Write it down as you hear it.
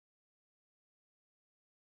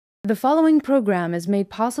The following program is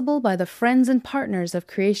made possible by the friends and partners of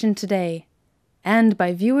Creation Today, and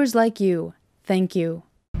by viewers like you. Thank you.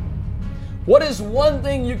 What is one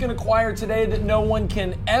thing you can acquire today that no one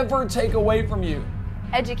can ever take away from you?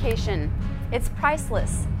 Education. It's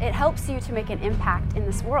priceless. It helps you to make an impact in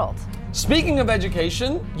this world. Speaking of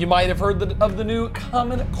education, you might have heard of the new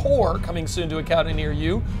Common Core coming soon to a county near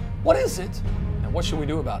you. What is it, and what should we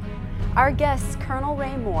do about it? Our guests, Colonel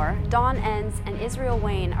Ray Moore, Don Enz, and Israel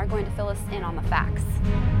Wayne, are going to fill us in on the facts.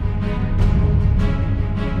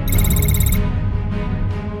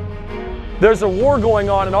 There's a war going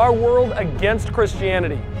on in our world against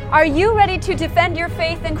Christianity. Are you ready to defend your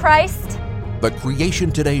faith in Christ? The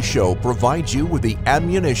Creation Today show provides you with the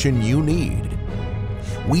ammunition you need.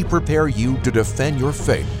 We prepare you to defend your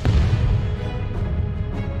faith,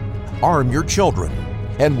 arm your children,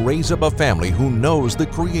 and raise up a family who knows the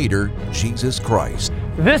Creator, Jesus Christ.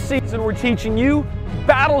 This season we're teaching you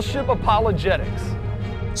battleship apologetics.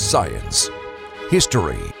 Science,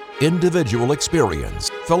 history, individual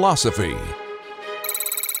experience, philosophy.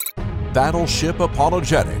 Battleship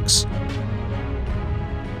apologetics.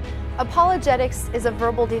 Apologetics is a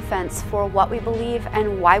verbal defense for what we believe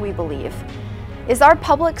and why we believe. Is our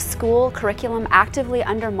public school curriculum actively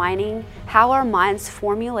undermining how our minds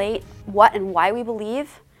formulate what and why we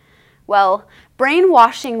believe? Well,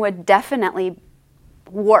 brainwashing would definitely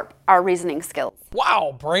warp our reasoning skills.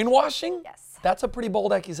 Wow, brainwashing? Yes. That's a pretty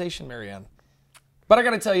bold accusation, Marianne. But I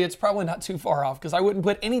gotta tell you, it's probably not too far off, because I wouldn't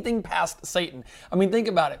put anything past Satan. I mean, think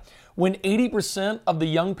about it. When 80% of the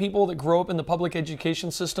young people that grow up in the public education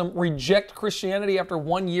system reject Christianity after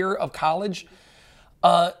 1 year of college,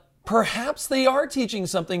 perhaps they are teaching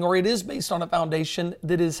something, or it is based on a foundation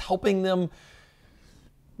that is helping them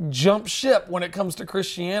jump ship when it comes to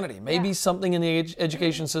Christianity. Maybe something in the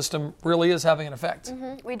education system really is having an effect.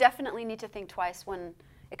 We definitely need to think twice when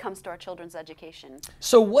it comes to our children's education.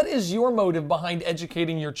 So what is your motive behind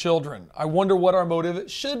educating your children? I wonder what our motive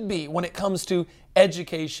should be when it comes to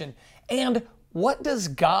education. And what does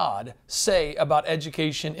God say about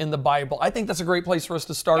education in the Bible? I think that's a great place for us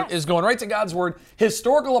to start, is going right to God's Word,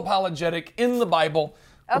 historical apologetic in the Bible.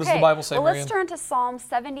 What does the Bible say, well, Marianne? let's turn to Psalm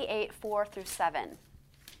 78, 4 through 7.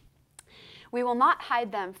 We will not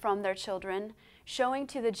hide them from their children, showing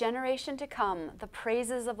to the generation to come the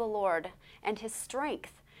praises of the Lord and His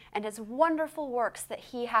strength and His wonderful works that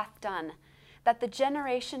He hath done, that the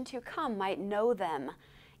generation to come might know them,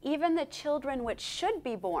 even the children which should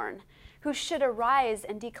be born, who should arise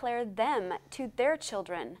and declare them to their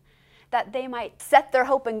children, that they might set their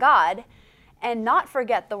hope in God and not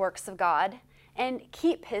forget the works of God and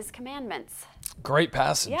keep His commandments. Great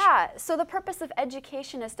passage. Yeah, so the purpose of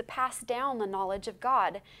education is to pass down the knowledge of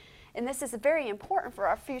God. And this is very important for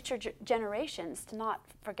our future generations to not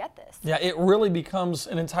forget this. Yeah, it really becomes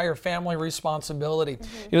an entire family responsibility.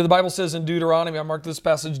 You know, the Bible says in Deuteronomy, I marked this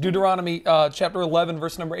passage, Deuteronomy chapter 11,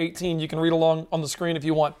 verse number 18. You can read along on the screen if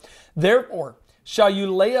you want. Therefore, shall you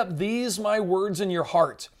lay up these my words in your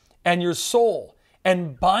heart and your soul,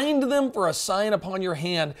 and bind them for a sign upon your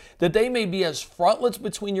hand, that they may be as frontlets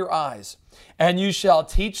between your eyes. And you shall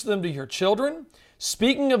teach them to your children,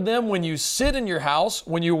 speaking of them when you sit in your house,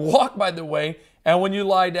 when you walk by the way, and when you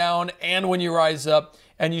lie down, and when you rise up.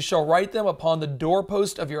 And you shall write them upon the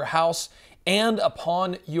doorpost of your house and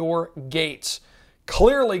upon your gates.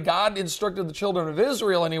 Clearly, God instructed the children of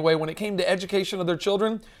Israel anyway, when it came to education of their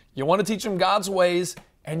children, you want to teach them God's ways,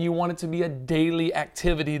 and you want it to be a daily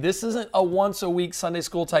activity. This isn't a once-a-week Sunday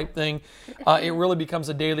school type thing. It really becomes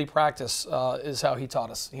a daily practice, is how He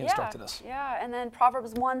taught us. He instructed us. Yeah, and then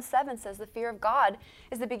Proverbs 1:7 says the fear of God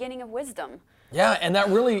is the beginning of wisdom. Yeah, and that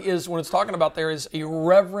really is, what it's talking about there, is a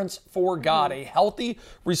reverence for God, a healthy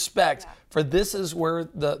respect, for this is where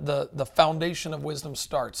the foundation of wisdom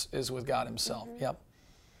starts, is with God Himself. Yep.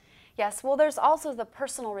 Yes, well, there's also the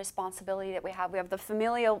personal responsibility that we have. We have the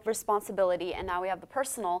familial responsibility, and now we have the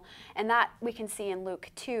personal, and that we can see in Luke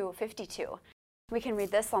 2:52. We can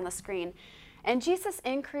read this on the screen. And Jesus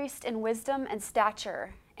increased in wisdom and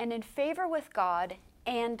stature, and in favor with God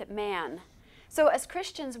and man. So as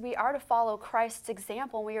Christians, we are to follow Christ's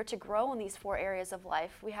example. We are to grow in these 4 areas of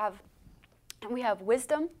life. We have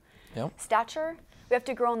wisdom, stature. We have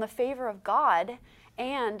to grow in the favor of God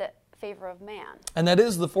and favor of man. And that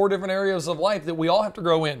is the 4 different areas of life that we all have to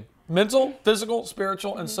grow in: mental, physical,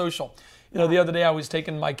 spiritual, and social. You know, the other day I was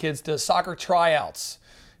taking my kids to soccer tryouts.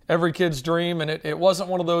 Every kid's dream, and it wasn't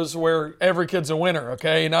one of those where every kid's a winner,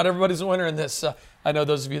 okay? Not everybody's a winner in this. I know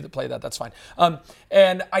those of you that play that, that's fine.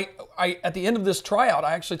 And I at the end of this tryout,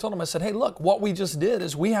 I actually told them, I said, hey, look, what we just did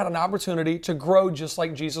is we had an opportunity to grow just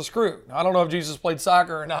like Jesus grew. Now, I don't know if Jesus played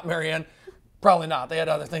soccer or not, Marianne, Probably not. They had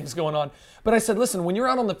other things going on. But I said, listen, when you're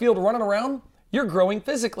out on the field running around, you're growing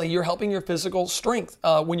physically. You're helping your physical strength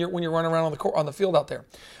when you're running around on the field out there.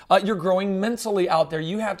 You're growing mentally out there.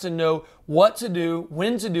 You have to know what to do,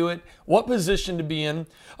 when to do it, what position to be in.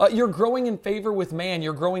 You're growing in favor with man.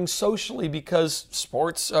 You're growing socially because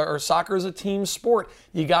sports or soccer is a team sport.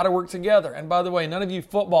 You got to work together. And by the way, none of you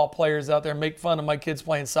football players out there make fun of my kids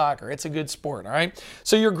playing soccer. It's a good sport, all right?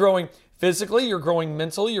 So you're growing physically, you're growing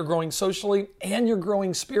mentally, you're growing socially, and you're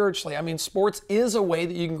growing spiritually. I mean, sports is a way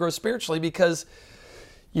that you can grow spiritually because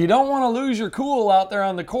you don't want to lose your cool out there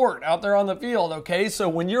on the court, out there on the field, okay? So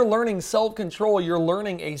when you're learning self-control, you're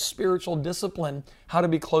learning a spiritual discipline, how to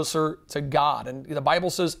be closer to God. And the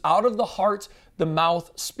Bible says, out of the heart, the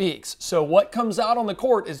mouth speaks. So what comes out on the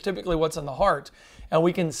court is typically what's in the heart. And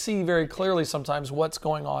we can see very clearly sometimes what's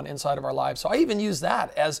going on inside of our lives. So I even use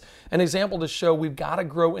that as an example to show we've got to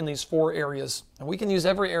grow in these 4 areas. And we can use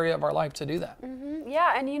every area of our life to do that. Mm-hmm.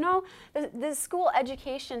 Yeah, and you know, the school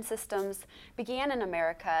education systems began in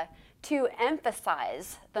America to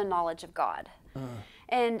emphasize the knowledge of God.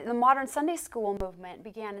 And the modern Sunday school movement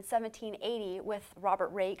began in 1780 with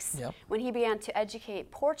Robert Raikes, when he began to educate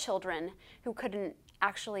poor children who couldn't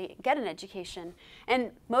actually get an education.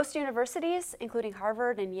 And most universities, including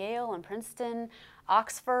Harvard and Yale and Princeton,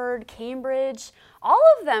 Oxford, Cambridge, all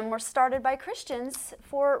of them were started by Christians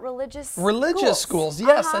for religious schools.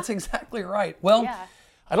 Yes, that's exactly right. Well,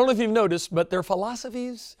 I don't know if you've noticed, but their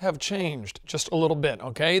philosophies have changed just a little bit,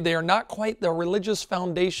 okay? They are not quite the religious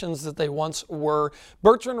foundations that they once were.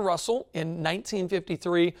 Bertrand Russell, in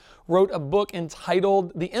 1953, wrote a book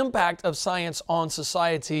entitled The Impact of Science on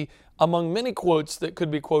Society. Among many quotes that could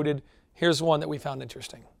be quoted, here's one that we found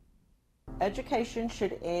interesting. Education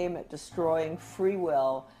should aim at destroying free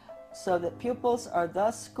will so that pupils are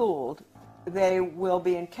thus schooled they will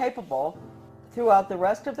be incapable throughout the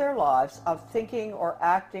rest of their lives of thinking or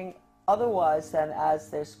acting otherwise than as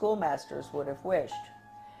their schoolmasters would have wished.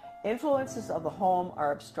 Influences of the home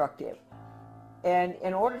are obstructive, and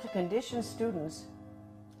in order to condition students,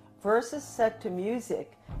 verses set to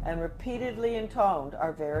music and repeatedly intoned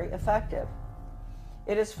are very effective.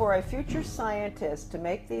 It is for a future scientist to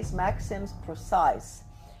make these maxims precise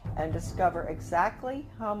and discover exactly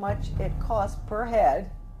how much it costs per head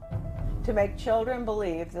to make children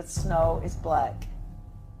believe that snow is black.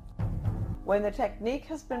 When the technique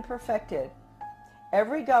has been perfected,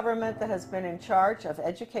 every government that has been in charge of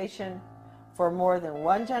education for more than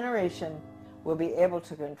one generation will be able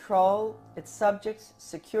to control its subjects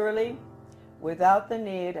securely without the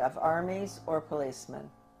need of armies or policemen."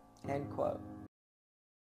 End quote.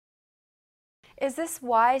 Is this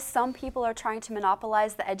why some people are trying to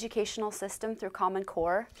monopolize the educational system through Common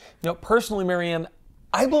Core? You know, personally, Marianne,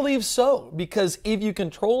 I believe so, because if you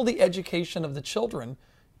control the education of the children,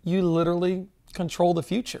 you literally control the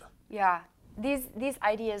future. Yeah. These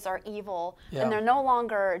ideas are evil, and they're no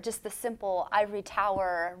longer just the simple ivory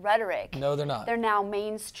tower rhetoric. No, they're not. They're now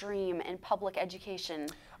mainstream in public education.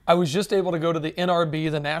 I was just able to go to the NRB,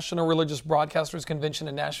 the National Religious Broadcasters Convention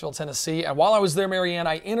in Nashville, Tennessee, and while I was there, Marianne,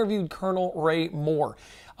 I interviewed Colonel Ray Moore.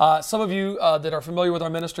 Some of you that are familiar with our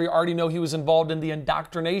ministry already know he was involved in the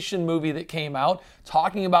indoctrination movie that came out,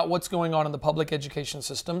 talking about what's going on in the public education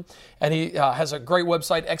system. And he has a great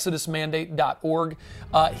website, exodusmandate.org.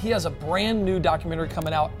 He has a brand new documentary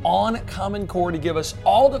coming out on Common Core to give us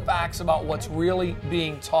all the facts about what's really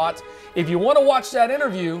being taught. If you want to watch that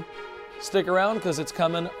interview, stick around because it's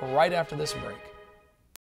coming right after this break.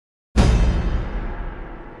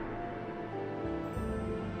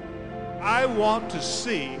 I want to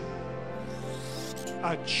see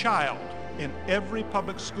a child in every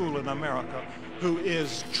public school in America who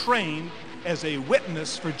is trained as a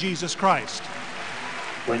witness for Jesus Christ.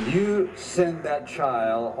 When you send that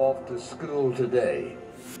child off to school today,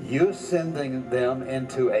 you're sending them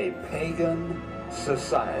into a pagan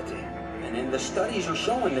society. And the studies are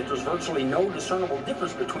showing that there's virtually no discernible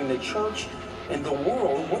difference between the church and the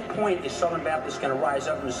world. At what point is Southern Baptists going to rise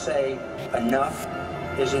up and say, enough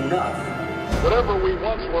is enough? Whatever we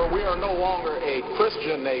once were, we are no longer a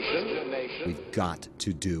Christian nation. We've got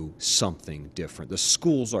to do something different. The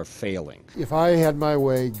schools are failing. If I had my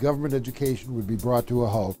way, government education would be brought to a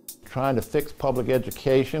halt. Trying to fix public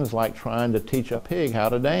education is like trying to teach a pig how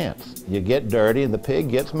to dance. You get dirty and the pig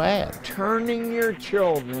gets mad. Turning your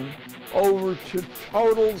children over to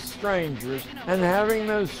total strangers and having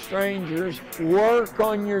those strangers work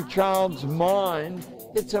on your child's mind,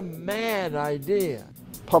 it's a mad idea.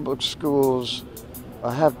 Public schools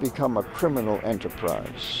have become a criminal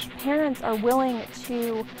enterprise. Parents are willing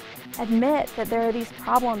to admit that there are these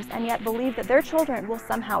problems and yet believe that their children will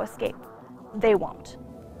somehow escape. They won't.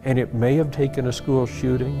 And it may have taken a school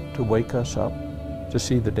shooting to wake us up to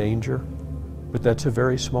see the danger, but that's a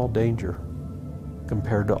very small danger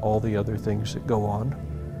compared to all the other things that go on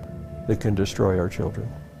that can destroy our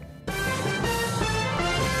children.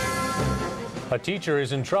 A teacher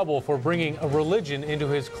is in trouble for bringing a religion into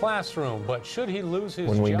his classroom, but should he lose his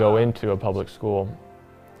job? When we go into a public school,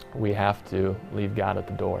 we have to leave God at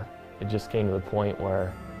the door. It just came to the point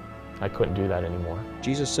where I couldn't do that anymore.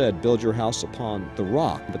 Jesus said, build your house upon the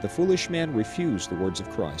rock, but the foolish man refused the words of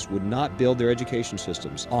Christ, would not build their education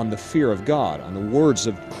systems on the fear of God, on the words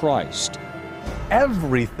of Christ.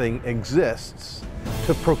 Everything exists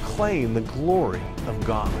to proclaim the glory of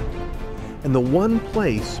God. And the one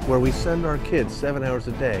place where we send our kids 7 hours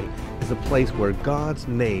a day is a place where God's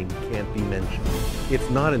name can't be mentioned. It's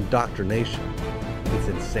not indoctrination, it's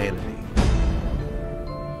insanity.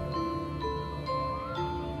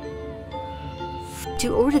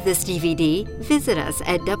 To order this DVD, visit us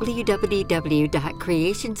at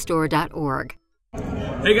www.creationstore.org.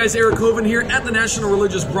 Hey guys, Eric Hovind here at the National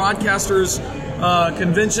Religious Broadcasters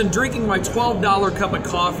Convention, drinking my $12 cup of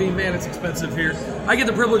coffee. Man, it's expensive here. I get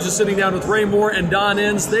the privilege of sitting down with Ray Moore and Don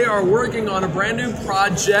Enz. They are working on a brand new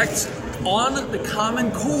project on the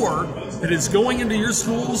Common Core that is going into your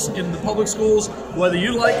schools, in the public schools, whether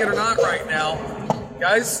you like it or not right now.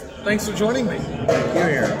 Guys, thanks for joining me. Thank you,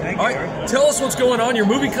 Eric. Thank you, Eric. Tell us what's going on. Your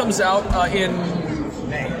movie comes out in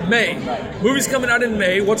May. Right. Movie's coming out in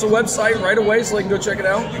May. What's the website right away so they can go check it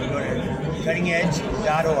out? You can go to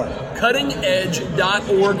cuttingedge.org.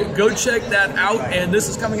 Cuttingedge.org. Go check that out. Right. And this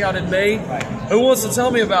is coming out in May. Right. Who wants to tell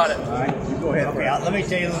me about it? All right, you go ahead. Okay, let me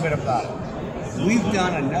tell you a little bit about it. We've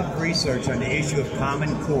done enough research on the issue of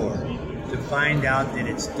Common Core to find out that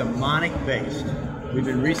it's demonic based. We've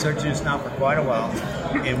been researching this now for quite a while,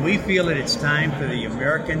 and we feel that it's time for the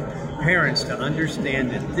American parents to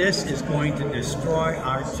understand that this is going to destroy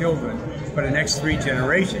our children for the next 3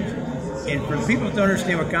 generations. And for people to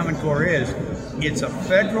understand what Common Core is, it's a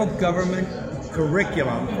federal government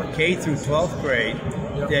curriculum for K through 12th grade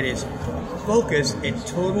that is focused in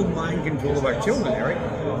total mind control of our children, Eric,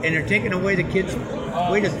 and they're taking away the kids'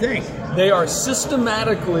 way to think. They are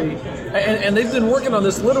systematically, and they've been working on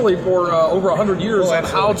this literally for over 100 years on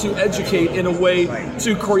how to educate in a way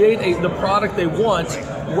to create the product they want,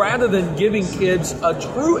 rather than giving kids a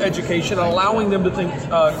true education, allowing them to think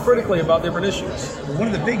critically about different issues. One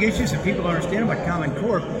of the big issues that people don't understand about Common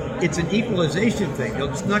Core, it's an equalization thing.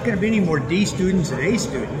 It's not going to be any more D students and A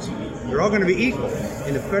students. They're all going to be equal.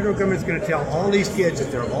 And the federal government's going to tell all these kids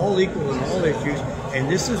that they're all equal in all issues, and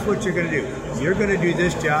this is what you're going to do. You're going to do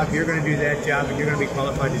this job, you're going to do that job, and you're going to be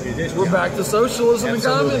qualified to do this We're job. back to socialism Absolutely. and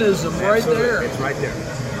communism right Absolutely. there. It's right there.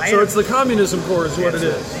 So it's the communism core is what it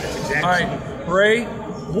is. That's exactly. All right, Ray,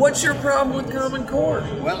 what's your problem with Common Core?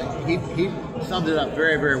 Well, he summed it up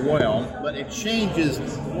very, very well, but it changes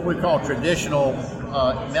what we call traditional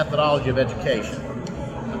methodology of education.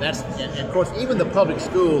 And of course, even the public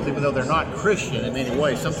schools, even though they're not Christian in many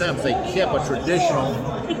ways, sometimes they kept a traditional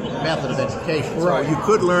method of education. Right. So you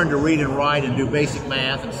could learn to read and write and do basic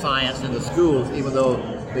math and science in the schools, even though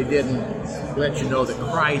they didn't let you know that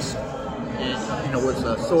Christ was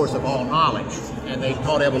the source of all knowledge. And they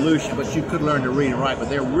taught evolution, but you could learn to read and write. But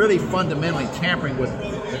they're really fundamentally tampering with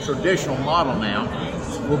the traditional model now.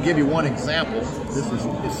 We'll give you one example.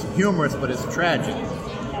 It's humorous, but it's tragic.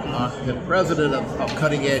 The president of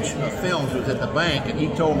Cutting Edge Films was at the bank, and he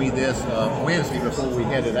told me this Wednesday before we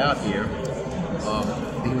headed out here.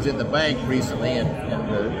 He was at the bank recently, and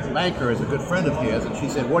the banker is a good friend of his, and she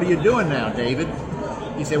said, "What are you doing now, David?"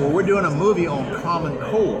 He said, "Well, we're doing a movie on Common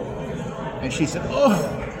Core." And she said, "Oh,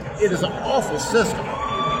 it is an awful system."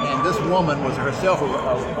 And this woman was herself a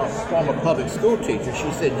former public school teacher.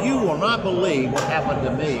 She said, "You will not believe what happened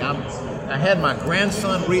to me. I had my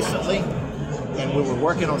grandson recently, and we were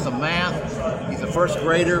working on some math. He's a first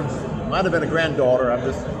grader, might have been a granddaughter, I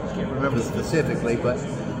just can't remember specifically,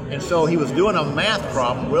 and so he was doing a math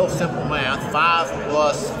problem, real simple math, 5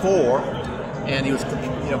 plus 4, and he was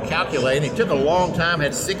calculating. It took a long time,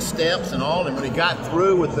 had 6 steps and all, and when he got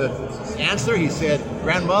through with the answer, he said,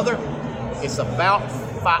 "Grandmother, it's about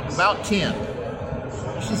 10.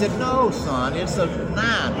 She said, "No, son, it's a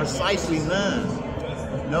 9, precisely 9.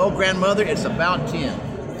 "No, grandmother, it's about 10.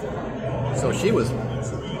 So she was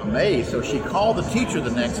amazed. So she called the teacher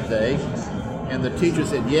the next day, and the teacher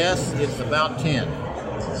said, "Yes, it's about 10.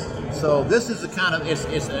 So this is the kind of it's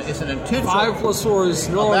an intentional. 5 plus 4 is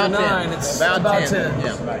no longer 9. It's about 10.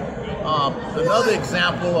 Yeah. Another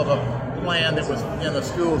example of a plan that was in the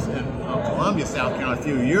schools in Columbia, South Carolina, a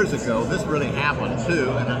few years ago. This really happened too,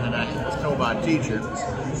 and I was told by a teacher.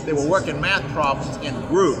 They were working math problems in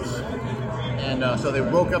groups. And so they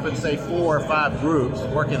broke up in, say, 4 or 5 groups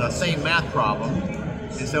working on the same math problem.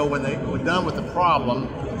 And so when they were done with the problem,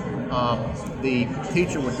 the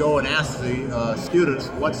teacher would go and ask the students,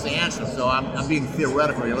 what's the answer? So I'm being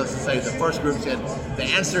theoretical here. Let's just say the first group said, the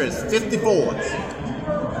answer is 54.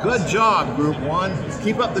 Good job, group 1.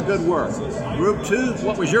 Keep up the good work. Group 2,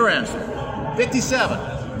 what was your answer? 57.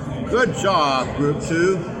 Good job, group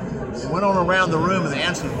 2. It went on around the room and the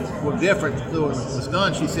answers were different. So when it was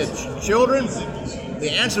done, she said, children,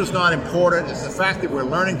 the answer is not important. It's the fact that we're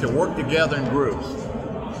learning to work together in groups.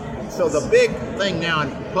 So the big thing now in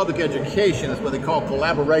public education is what they call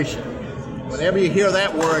collaboration. Whenever you hear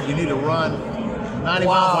that word, you need to run 90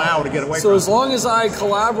 miles an hour to get away from it. So as long as I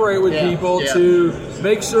collaborate with people to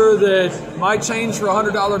make sure that my change for a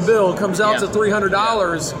 $100 bill comes out to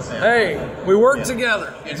 $300, hey, we work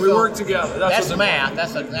together. We work together. That's math.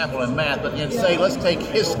 That's an example in math. But then say, let's take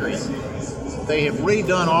history. They have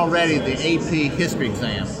redone already the AP history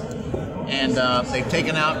exam. And they've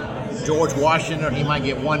taken out George Washington, he might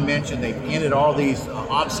get 1 mention. They've ended all these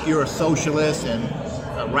obscure socialists and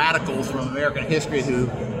radicals from American history who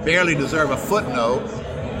barely deserve a footnote.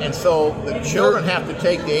 And so the children have to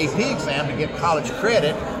take the AP exam to get college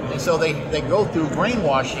credit. And so they go through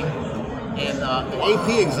brainwashing. And the AP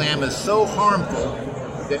exam is so harmful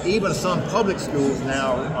that even some public schools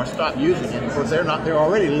now are stopped using it because they're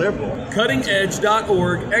already liberal.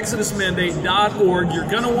 CuttingEdge.org, ExodusMandate.org. You're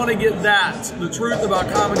going to want to get that, the truth about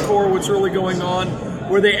Common Core, what's really going on,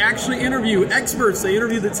 where they actually interview experts. They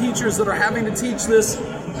interview the teachers that are having to teach this,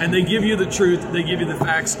 and they give you the truth. They give you the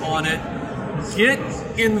facts on it. Get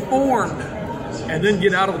informed, and then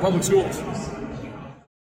get out of the public schools.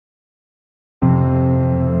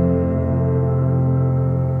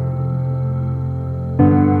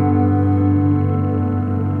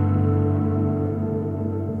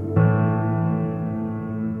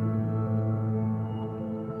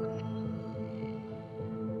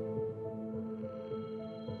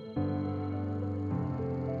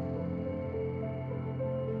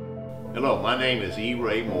 Hello, my name is E.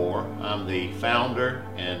 Ray Moore. I'm the founder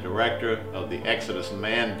and director of the Exodus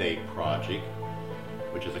Mandate Project,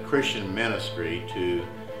 which is a Christian ministry to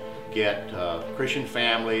get Christian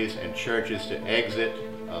families and churches to exit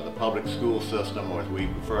the public school system, or as we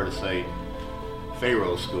prefer to say,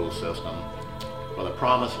 Pharaoh's school system, for the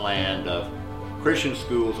promised land of Christian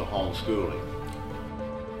schools or homeschooling.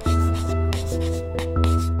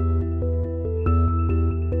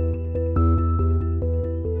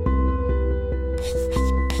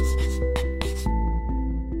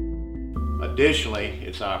 Additionally,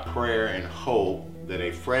 it's our prayer and hope that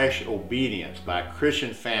a fresh obedience by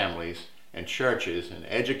Christian families and churches in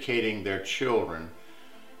educating their children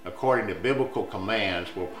according to biblical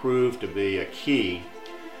commands will prove to be a key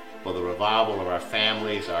for the revival of our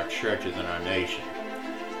families, our churches, and our nation.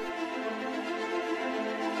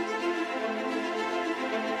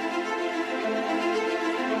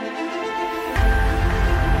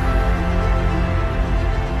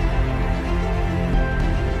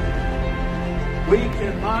 We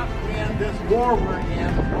cannot win this war we're in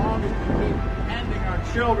as long as we keep handing our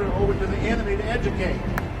children over to the enemy to educate.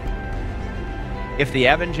 If the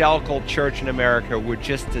evangelical church in America would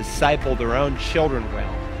just disciple their own children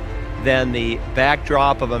well, then the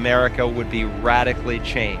backdrop of America would be radically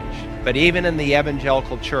changed. But even in the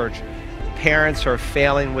evangelical church, parents are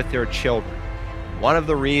failing with their children. One of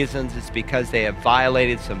the reasons is because they have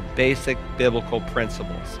violated some basic biblical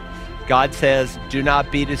principles. God says, do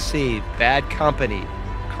not be deceived. Bad company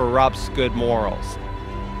corrupts good morals.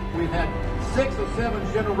 We've had 6 or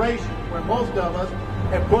 7 generations where most of us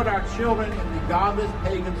have put our children in the godless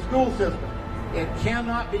pagan school system. It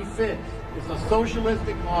cannot be fixed. It's a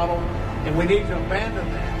socialistic model, and we need to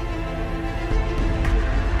abandon that.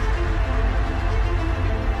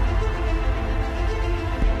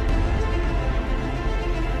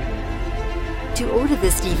 To order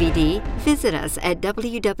this DVD, visit us at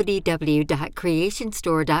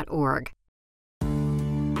www.creationstore.org.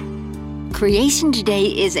 Creation Today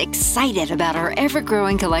is excited about our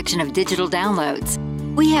ever-growing collection of digital downloads.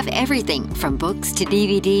 We have everything from books to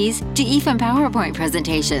DVDs to even PowerPoint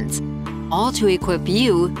presentations, all to equip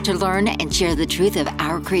you to learn and share the truth of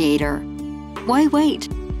our Creator. Why wait?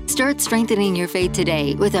 Start strengthening your faith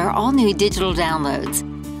today with our all-new digital downloads.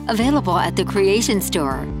 Available at the Creation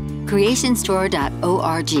Store,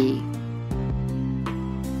 creationstore.org.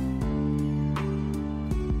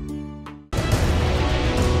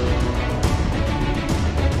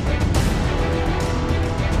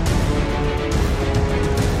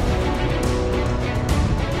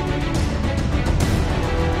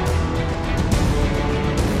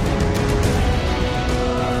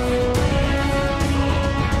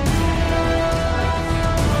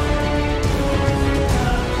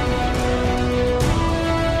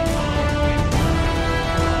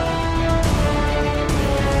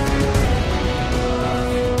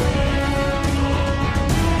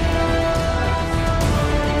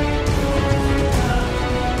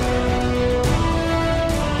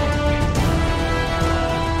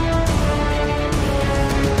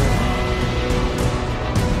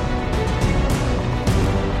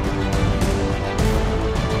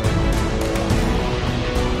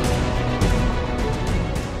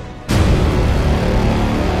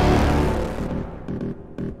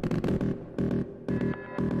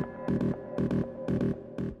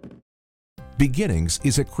 Beginnings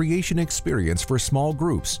is a creation experience for small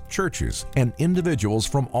groups, churches, and individuals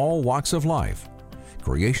from all walks of life.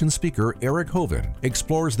 Creation speaker Eric Hovind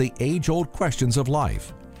explores the age-old questions of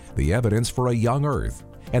life, the evidence for a young earth,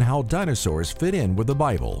 and how dinosaurs fit in with the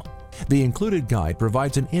Bible. The included guide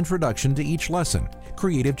provides an introduction to each lesson,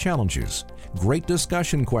 creative challenges, great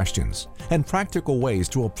discussion questions, and practical ways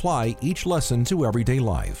to apply each lesson to everyday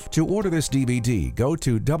life. To order this DVD, go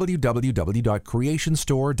to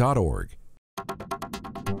www.creationstore.org.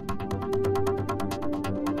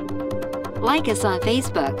 Like us on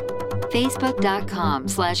Facebook,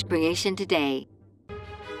 facebook.com/creationtoday.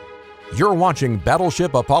 You're watching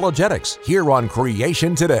Battleship Apologetics here on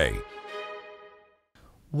Creation Today.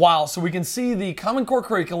 Wow, so we can see the Common Core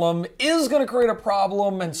curriculum is going to create a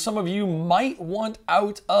problem, and some of you might want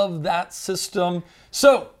out of that system.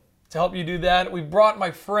 So, to help you do that, we brought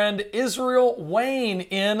my friend Israel Wayne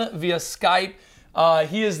in via Skype.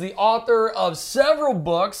 He is the author of several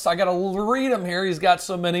books. I got to read them here. He's got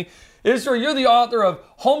so many. Israel, you're the author of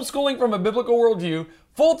Homeschooling from a Biblical Worldview,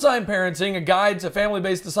 Full-Time Parenting, A Guide to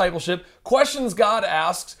Family-Based Discipleship, Questions God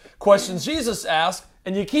Asks, Questions Jesus Asked,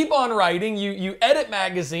 and you keep on writing. You edit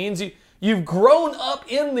magazines. You've grown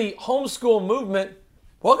up in the homeschool movement.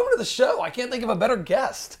 Welcome to the show. I can't think of a better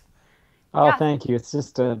guest. Oh, yeah. Thank you. It's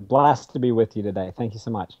just a blast to be with you today. Thank you so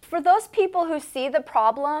much. For those people who see the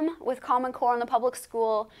problem with Common Core in the public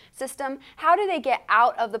school system, how do they get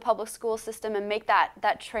out of the public school system and make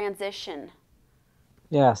that transition?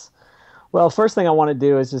 Yes. Well, first thing I want to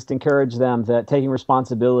do is just encourage them that taking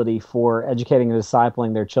responsibility for educating and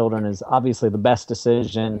discipling their children is obviously the best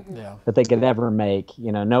decision that they could ever make.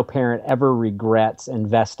 You know, no parent ever regrets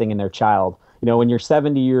investing in their child. You know, when you're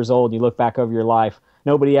 70 years old and you look back over your life,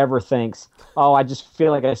 nobody ever thinks, oh, I just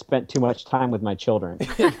feel like I spent too much time with my children.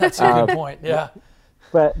 That's a good point, yeah.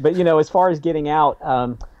 But you know, as far as getting out,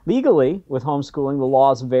 legally with homeschooling, the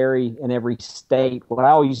laws vary in every state. What I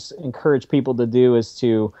always encourage people to do is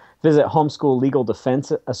to visit Homeschool Legal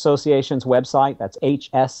Defense Association's website. That's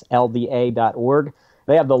hslda.org.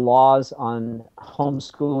 They have the laws on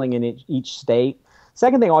homeschooling in each state.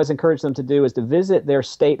 Second thing I always encourage them to do is to visit their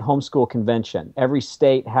state homeschool convention. Every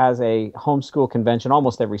state has a homeschool convention.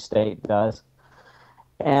 Almost every state does.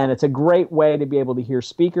 And it's a great way to be able to hear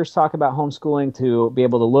speakers talk about homeschooling, to be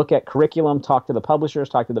able to look at curriculum, talk to the publishers,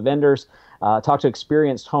 talk to the vendors, talk to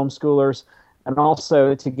experienced homeschoolers, and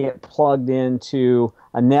also to get plugged into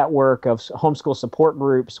a network of homeschool support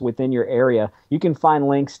groups within your area. You can find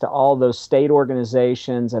links to all those state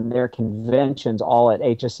organizations and their conventions all at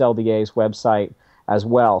HSLDA's website as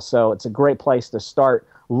well. So it's a great place to start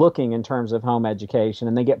looking in terms of home education.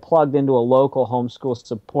 And they get plugged into a local homeschool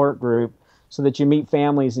support group so that you meet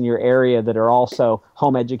families in your area that are also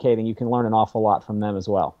home educating. You can learn an awful lot from them as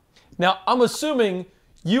well. Now, I'm assuming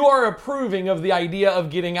you are approving of the idea of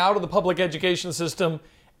getting out of the public education system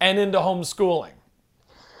and into homeschooling.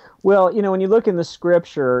 Well, you know, when you look in the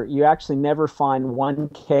scripture, you actually never find one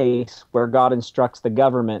case where God instructs the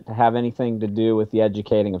government to have anything to do with the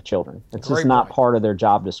educating of children. It's just not part of their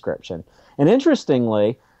job description. And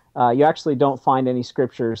interestingly, you actually don't find any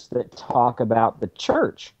scriptures that talk about the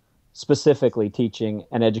church specifically teaching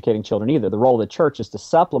and educating children either. The role of the church is to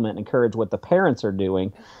supplement and encourage what the parents are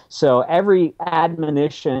doing. So every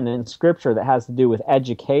admonition in Scripture that has to do with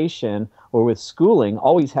education or with schooling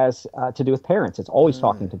always has to do with parents. It's always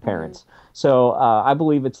talking to parents. So I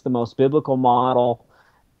believe it's the most biblical model.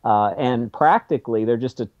 And practically, there are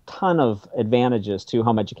just a ton of advantages to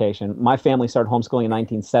home education. My family started homeschooling in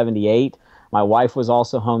 1978. My wife was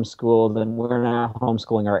also homeschooled, and we're now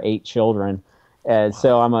homeschooling our 8 children. And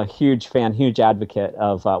so I'm a huge fan, huge advocate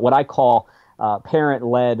of what I call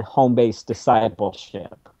parent-led home-based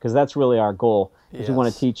discipleship, because that's really our goal. Is we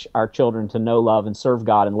want to teach our children to know, love, and serve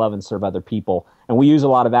God, and love and serve other people. And we use a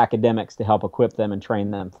lot of academics to help equip them and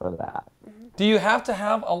train them for that. Do you have to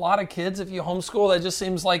have a lot of kids if you homeschool? That just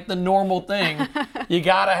seems like the normal thing. You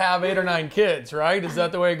got to have 8 or 9 kids, right? Is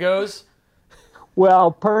that the way it goes?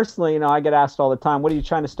 Well, personally, you know, I get asked all the time, what are you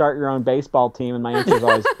trying to start your own baseball team? And my answer is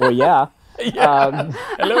always, well, yeah.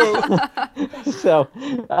 Hello. So,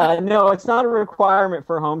 no, it's not a requirement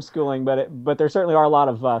for homeschooling, but there certainly are a lot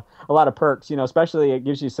of perks. You know, especially it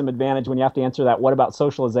gives you some advantage when you have to answer that "what about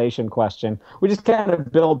socialization?" question. We just kind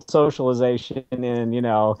of build socialization in. You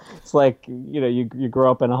know, it's like you grow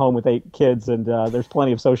up in a home with 8 kids, and there's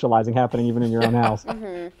plenty of socializing happening even in your own house.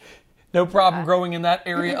 No problem growing in that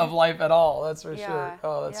area of life at all. That's for sure.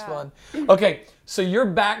 Oh, that's fun. Okay, so your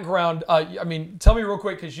background, I mean, tell me real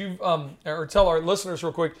quick, because you've, or tell our listeners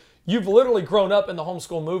real quick, you've literally grown up in the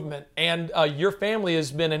homeschool movement, and your family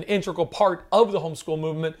has been an integral part of the homeschool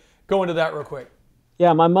movement. Go into that real quick.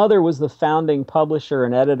 Yeah, my mother was the founding publisher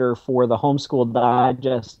and editor for the Homeschool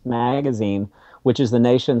Digest magazine, which is the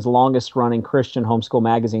nation's longest-running Christian homeschool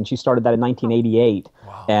magazine. She started that in 1988.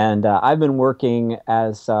 Wow. And I've been working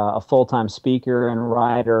as a full-time speaker and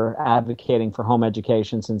writer advocating for home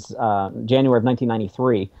education since January of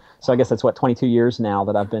 1993. So I guess that's, 22 years now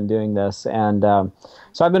that I've been doing this. And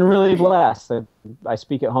so I've been really blessed. I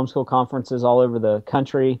speak at homeschool conferences all over the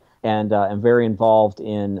country, and am very involved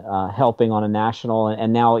in helping on a national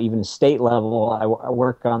and now even state level. I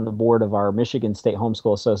work on the board of our Michigan State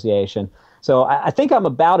Homeschool Association. So I think I'm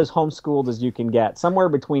about as homeschooled as you can get, somewhere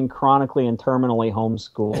between chronically and terminally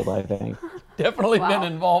homeschooled, I think. Definitely been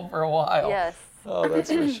involved for a while. Yes. Oh,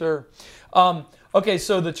 that's for sure. Okay,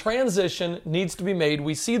 so the transition needs to be made.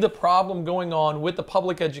 We see the problem going on with the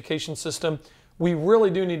public education system. We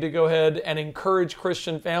really do need to go ahead and encourage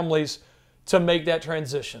Christian families to make that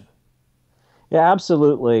transition. Yeah,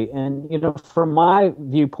 absolutely. And, from my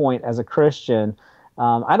viewpoint as a Christian,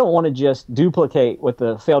 I don't want to just duplicate what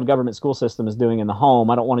the failed government school system is doing in the home.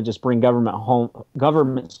 I don't want to just bring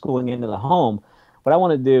government schooling into the home. What I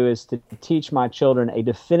want to do is to teach my children a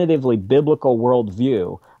definitively biblical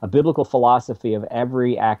worldview, a biblical philosophy of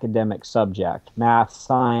every academic subject: math,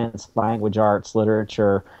 science, language arts,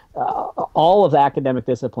 literature. All of the academic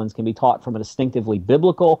disciplines can be taught from a distinctively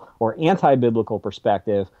biblical or anti-biblical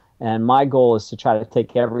perspective. And my goal is to try to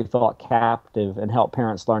take every thought captive and help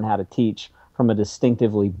parents learn how to teach from a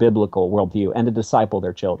distinctively biblical worldview and to disciple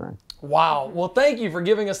their children. Wow. Well, thank you for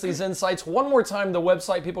giving us these insights. One more time, the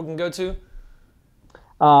website people can go to.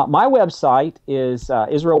 My website is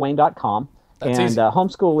israelwayne.com. That's and easy.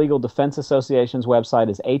 Homeschool Legal Defense Association's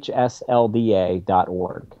website is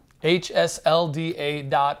hslda.org.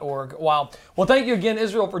 hslda.org. Wow. Well, thank you again,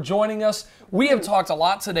 Israel, for joining us. We have talked a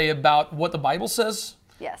lot today about what the Bible says.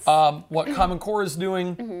 Yes. What Common Core is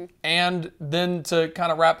doing, and then to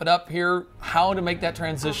kind of wrap it up here, how to make that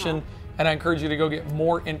transition. And I encourage you to go get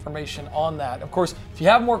more information on that. Of course, if you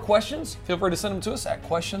have more questions, feel free to send them to us at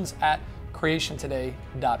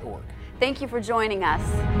questions@creationtoday.org. Thank you for joining us.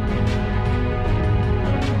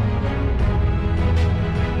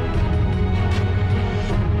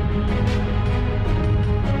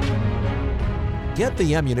 Get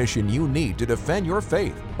the ammunition you need to defend your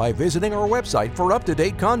faith by visiting our website for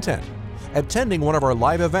up-to-date content, attending one of our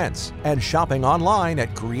live events, and shopping online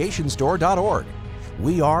at creationstore.org.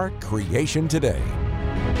 We are Creation Today.